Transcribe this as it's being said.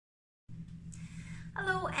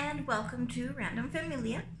Hello and welcome to Random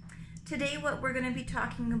Familia. Today what we're going to be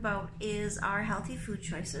talking about is our healthy food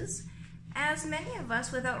choices, as many of us,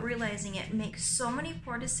 without realizing it, make so many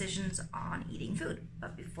poor decisions on eating food.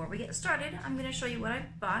 But before we get started, I'm going to show you what I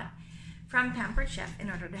bought from Pampered Chef in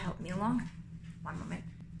order to help me along. One moment.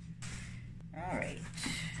 Alright.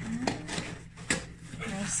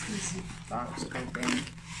 Nice easy box open.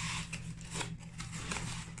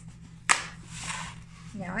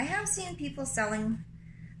 Now, I have seen people selling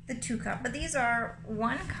the 2 cup, but these are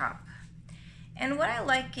 1 cup. And what I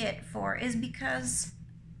like it for is because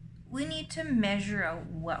we need to measure out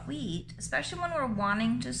what we eat, especially when we're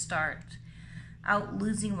wanting to start out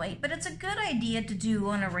losing weight. But it's a good idea to do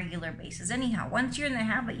on a regular basis. Anyhow, once you're in the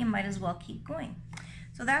habit, you might as well keep going.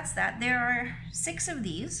 So that's that. There are 6 of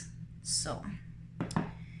these.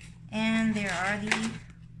 And there are the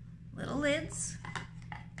little lids,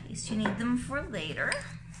 in case you need them for later,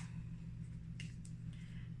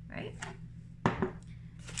 right?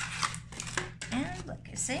 And like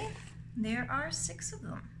I say, there are 6 of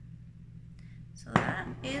them. So that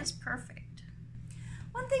is perfect.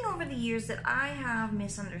 One thing over the years that I have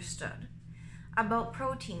misunderstood about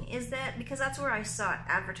protein is that, because that's where I saw it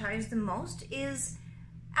advertised the most, is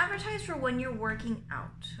advertised for when you're working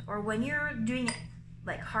out or when you're doing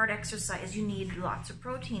like hard exercise, you need lots of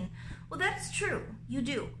protein. Well, that's true, you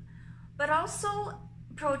do. But also,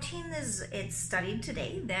 protein it's studied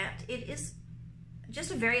today that it is just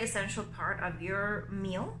a very essential part of your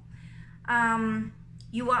meal.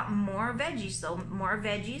 You want more veggies, so more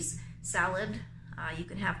veggies, salad, you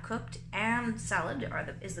can have cooked, and salad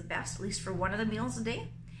is the best, at least for one of the meals a day.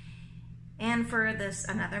 And for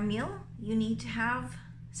another meal, you need to have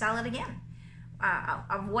salad again,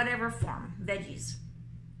 of whatever form, veggies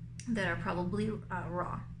that are probably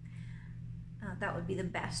raw. That would be the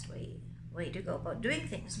best way to go about doing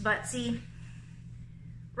things. But see,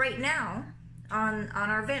 right now on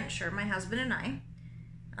our venture, my husband and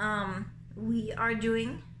I, we are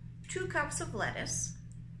doing 2 cups of lettuce.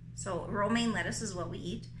 So romaine lettuce is what we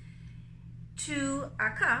eat, to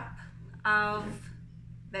a cup of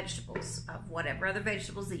vegetables, of whatever other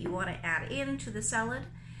vegetables that you want to add into the salad.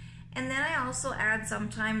 And then I also add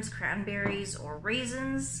sometimes cranberries or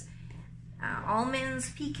raisins,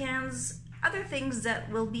 almonds, pecans, other things that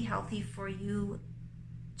will be healthy for you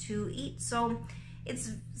to eat. So it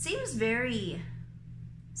seems very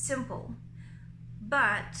simple,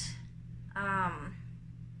 but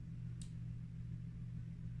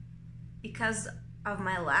because of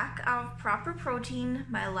my lack of proper protein,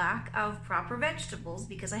 my lack of proper vegetables,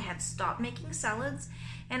 because I had stopped making salads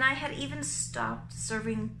and I had even stopped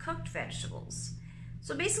serving cooked vegetables.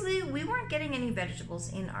 So basically, we weren't getting any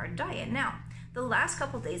vegetables in our diet. Now, the last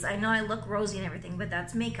couple days, I know I look rosy and everything, but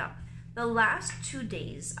that's makeup. The last 2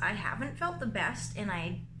 days, I haven't felt the best and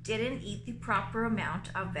I didn't eat the proper amount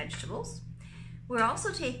of vegetables. We're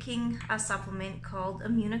also taking a supplement called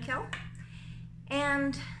Immunical,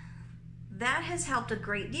 and that has helped a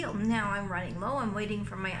great deal. Now I'm running low. I'm waiting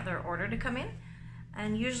for my other order to come in,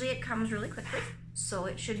 and usually it comes really quickly, so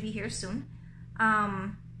it should be here soon.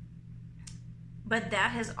 But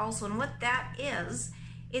that has also, and what that is,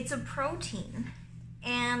 it's a protein,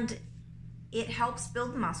 and it helps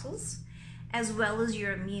build muscles as well as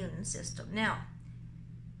your immune system. Now,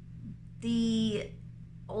 the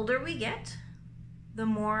older we get, the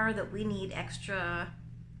more that we need extra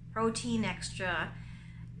protein, extra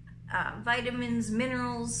vitamins,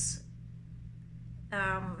 minerals,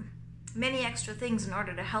 many extra things in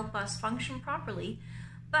order to help us function properly.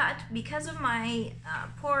 But because of my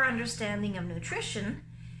poor understanding of nutrition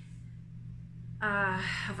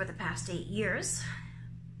over the past 8 years,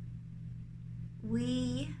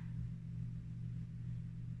 we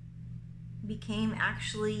became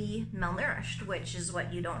actually malnourished, which is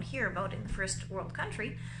what you don't hear about in the first world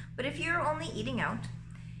country. But if you're only eating out,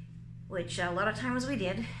 which a lot of times we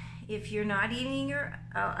did, if you're not eating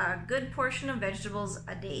a good portion of vegetables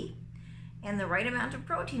a day and the right amount of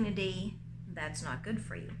protein a day, that's not good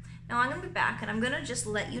for you. Now I'm going to be back and I'm going to just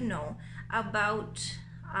let you know about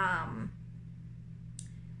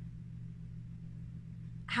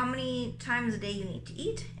how many times a day you need to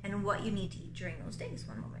eat and what you need to eat during those days.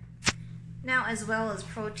 One moment. Now, as well as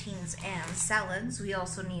proteins and salads, we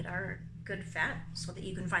also need our good fat, so that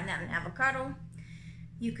you can find that in avocado.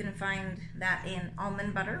 You can find that in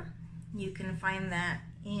almond butter. You can find that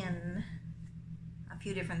in a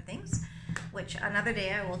few different things, which another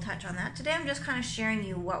day I will touch on that. Today I'm just kind of sharing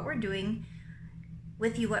you what we're doing,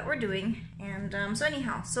 with you what we're doing. And so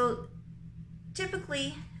anyhow, so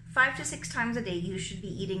typically 5 to 6 times a day you should be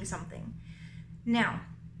eating something. Now,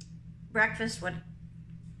 breakfast, what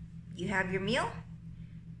you have your meal,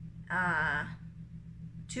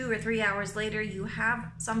 2 or 3 hours later, you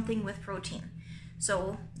have something with protein.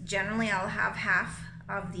 So generally I'll have half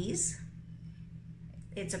of these.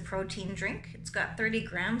 It's a protein drink. It's got 30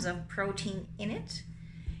 grams of protein in it,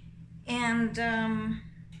 and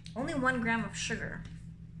only 1 gram of sugar.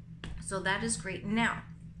 So that is great. Now,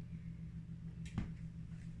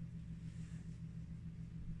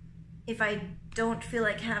 if I don't feel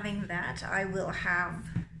like having that, I will have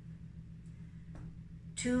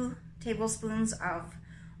 2 tablespoons of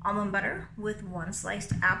almond butter with 1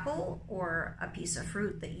 sliced apple or a piece of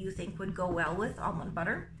fruit that you think would go well with almond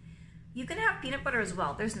butter. You can have peanut butter as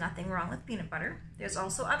well. There's nothing wrong with peanut butter. There's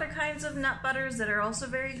also other kinds of nut butters that are also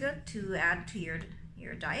very good to add to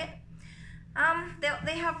your diet.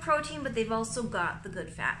 They have protein, but they've also got the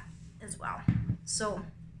good fat as well. So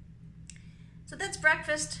that's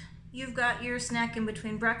breakfast. You've got your snack in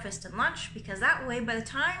between breakfast and lunch, because that way by the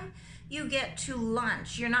time you get to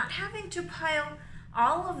lunch, you're not having to pile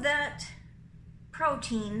all of that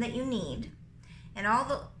protein that you need and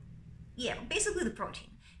basically the protein.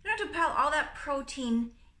 You don't have to pile all that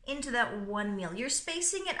protein into that one meal. You're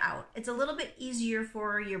spacing it out. It's a little bit easier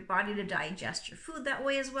for your body to digest your food that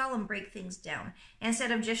way as well and break things down,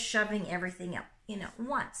 instead of just shoving everything up in at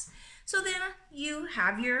once. So then you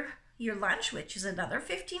have your lunch, which is another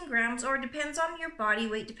 15 grams, or depends on your body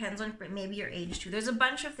weight, depends on maybe your age too. There's a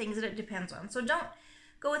bunch of things that it depends on. So don't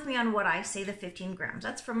go with me on what I say, the 15 grams.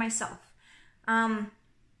 That's for myself.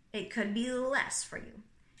 It could be less for you.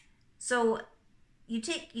 So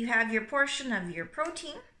you have your portion of your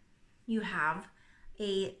protein. You have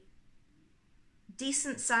a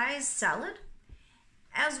decent sized salad,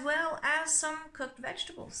 as well as some cooked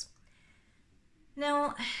vegetables.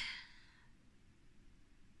 Now,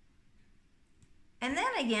 and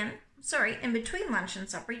then again, in between lunch and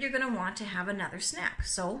supper, you're going to want to have another snack.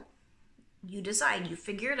 So you decide, you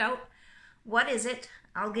figure it out. What is it?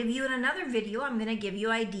 I'll give you in another video, I'm going to give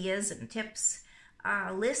you ideas and tips,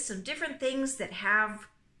 lists of different things that have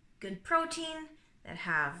good protein, that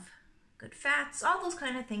have good fats, all those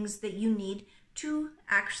kind of things that you need to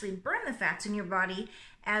actually burn the fats in your body,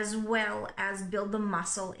 as well as build the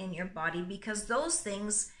muscle in your body, because those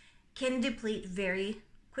things can deplete very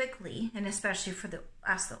quickly, and especially for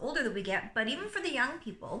us the older that we get, but even for the young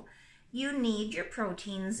people, you need your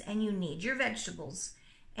proteins and you need your vegetables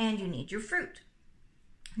and you need your fruit.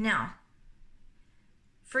 Now,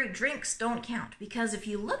 fruit drinks don't count, because if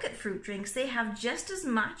you look at fruit drinks, they have just as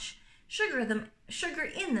much sugar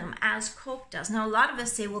in them as Coke does. Now, a lot of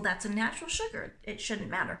us say, well, that's a natural sugar, it shouldn't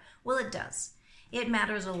matter. Well, it does. It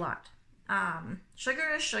matters a lot.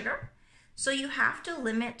 Sugar is sugar, so you have to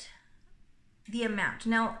limit the amount.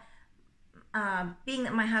 Now, being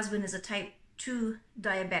that my husband is a type 2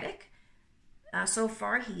 diabetic, so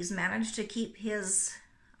far he's managed to keep his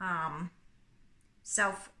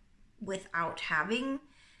self without having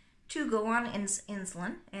to go on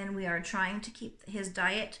insulin, and we are trying to keep his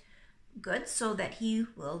diet good so that he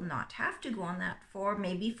will not have to go on that for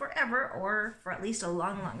maybe forever, or for at least a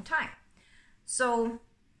long, long time. So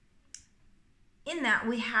in that,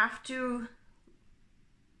 we have to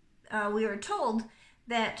we were told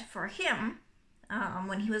that for him,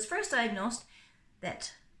 when he was first diagnosed,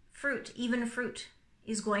 that even fruit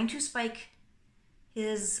is going to spike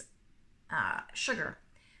his sugar.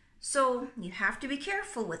 So you have to be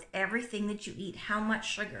careful with everything that you eat, how much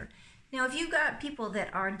sugar. Now, if you've got people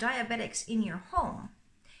that are diabetics in your home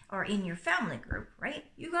or in your family group, right,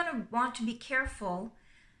 you're going to want to be careful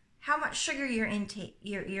how much sugar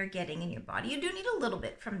you're getting in your body. You do need a little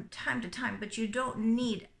bit from time to time, but you don't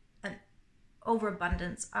need an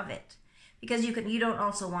overabundance of it, because you don't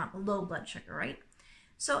also want low blood sugar, right?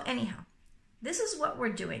 So anyhow, this is what we're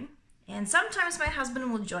doing, and sometimes my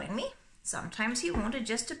husband will join me, sometimes he won't. It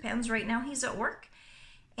just depends. Right now he's at work,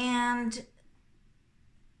 and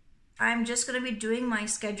I'm just going to be doing my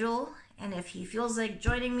schedule, and if he feels like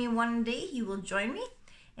joining me one day, he will join me,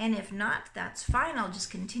 and if not, that's fine. I'll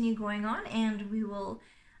just continue going on, and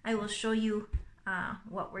I will show you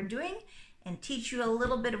what we're doing and teach you a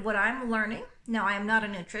little bit of what I'm learning. Now, I am not a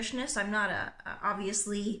nutritionist. I'm not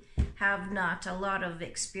obviously have not a lot of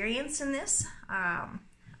experience in this.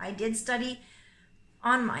 I did study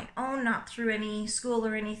on my own, not through any school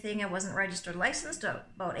or anything. I wasn't registered licensed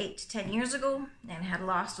about 8 to 10 years ago, and had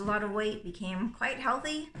lost a lot of weight, became quite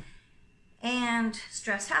healthy, and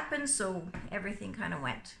stress happened, so everything kind of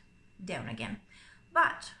went down again.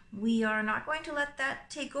 But we are not going to let that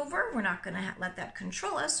take over. We're not going to let that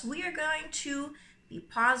control us. We are going to be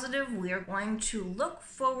positive. We are going to look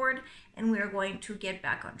forward, and we are going to get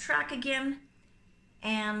back on track again.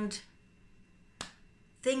 And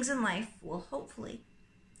things in life will hopefully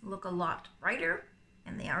look a lot brighter,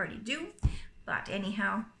 and they already do. But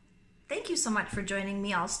anyhow, thank you so much for joining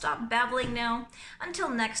me. I'll stop babbling now. Until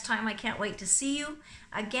next time, I can't wait to see you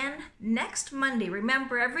again next Monday.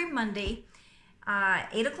 Remember, every Monday,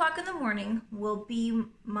 8 o'clock in the morning will be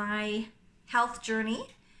my health journey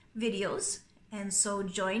videos. And so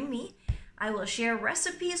join me. I will share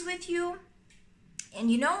recipes with you. And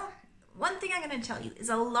you know, one thing I'm going to tell you is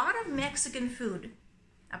a lot of Mexican food,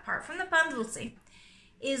 apart from the pan dulce,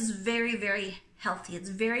 is very, very healthy. It's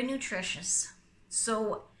very nutritious.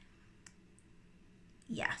 So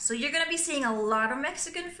yeah, so you're going to be seeing a lot of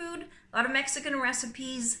Mexican food, a lot of Mexican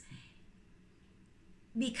recipes,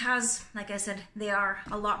 because, like I said, they are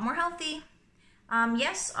a lot more healthy.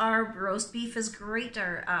 Yes, our roast beef is great.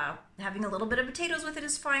 Our having a little bit of potatoes with it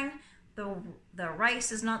is fine. The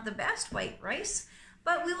rice is not the best, white rice,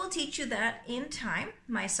 but we will teach you that in time,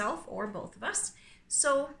 myself or both of us.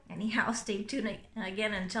 So anyhow, stay tuned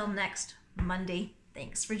again until next Monday.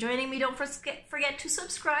 Thanks for joining me. Don't forget to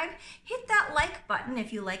subscribe. Hit that like button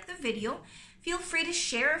if you like the video. Feel free to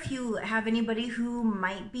share if you have anybody who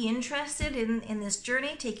might be interested in this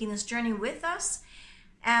journey, taking this journey with us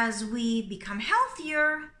as we become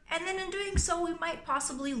healthier. And then in doing so, we might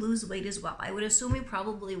possibly lose weight as well. I would assume we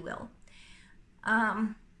probably will.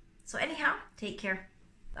 So anyhow, take care.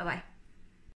 Bye-bye.